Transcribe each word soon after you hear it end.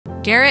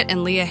Garrett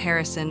and Leah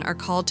Harrison are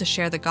called to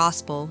share the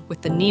gospel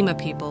with the Nema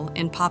people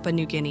in Papua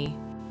New Guinea.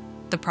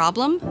 The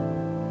problem?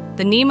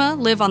 The Nema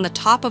live on the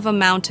top of a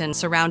mountain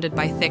surrounded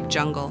by thick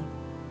jungle.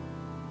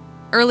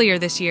 Earlier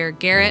this year,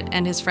 Garrett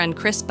and his friend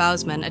Chris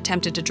Bousman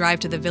attempted to drive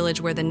to the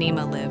village where the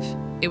Nema live.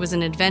 It was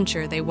an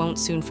adventure they won't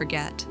soon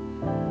forget.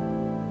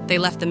 They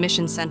left the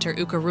mission center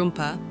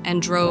Ukarumpa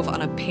and drove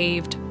on a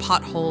paved,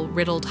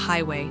 pothole-riddled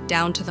highway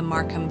down to the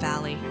Markham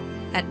Valley.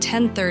 At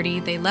 10:30,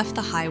 they left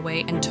the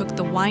highway and took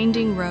the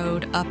winding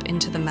road up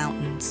into the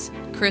mountains.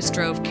 Chris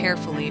drove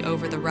carefully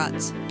over the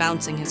ruts,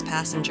 bouncing his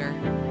passenger.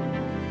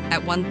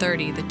 At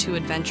 1:30, the two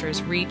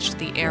adventurers reached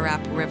the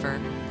Arap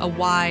River, a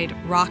wide,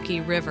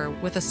 rocky river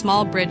with a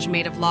small bridge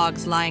made of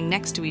logs lying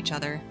next to each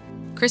other.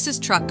 Chris's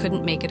truck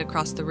couldn't make it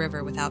across the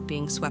river without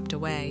being swept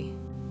away.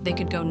 They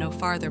could go no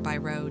farther by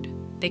road.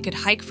 They could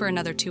hike for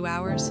another 2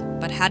 hours,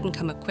 but hadn't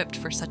come equipped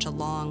for such a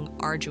long,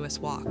 arduous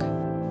walk.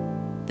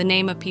 The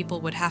Nema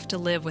people would have to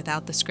live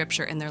without the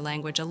scripture in their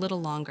language a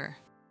little longer.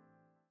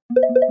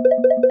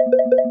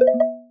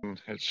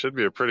 It should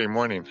be a pretty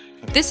morning.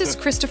 This is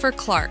Christopher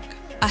Clark,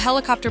 a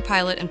helicopter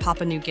pilot in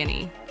Papua New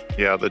Guinea.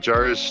 Yeah, the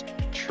JAARS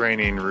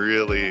training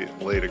really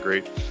laid a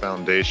great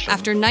foundation.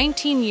 After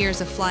 19 years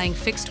of flying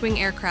fixed-wing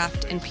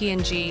aircraft in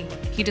PNG,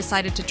 he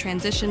decided to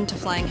transition to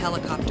flying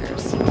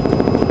helicopters.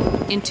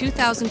 In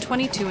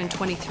 2022 and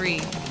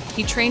 23,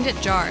 he trained at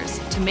JAARS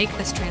to make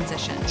this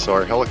transition. So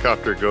our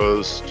helicopter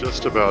goes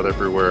just about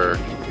everywhere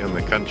in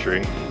the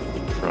country,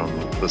 from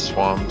the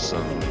swamps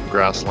and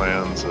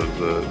grasslands of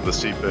the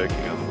CPIC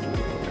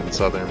and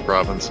southern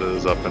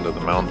provinces up into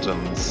the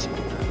mountains.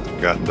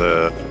 We've gotten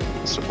to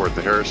support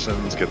the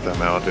Harrisons, get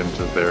them out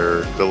into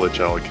their village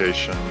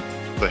allocation.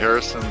 The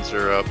Harrisons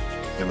are up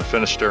in the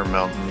Finisterre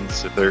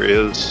Mountains. There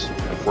is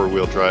a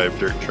four-wheel drive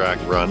dirt track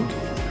run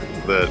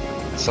that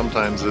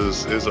sometimes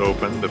is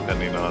open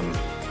depending on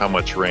how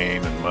much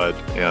rain and mud,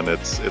 and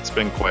it's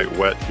been quite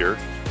wet here,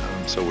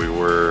 so we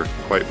were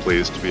quite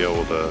pleased to be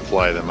able to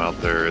fly them out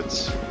there.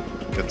 It's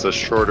a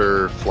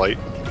shorter flight.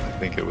 I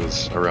think it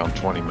was around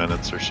 20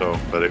 minutes or so,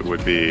 but it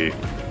would be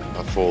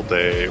a full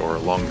day or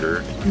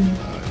longer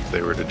if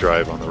they were to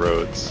drive on the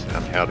roads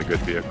and had a good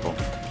vehicle.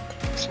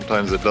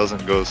 Sometimes it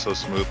doesn't go so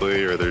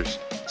smoothly, or there's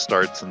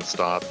starts and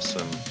stops,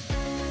 and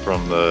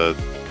from the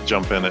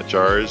jump in at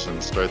JAARS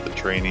and start the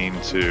training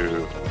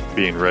to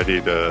being ready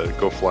to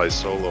go fly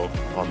solo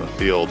on the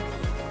field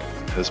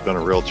has been a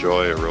real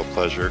joy, a real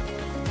pleasure.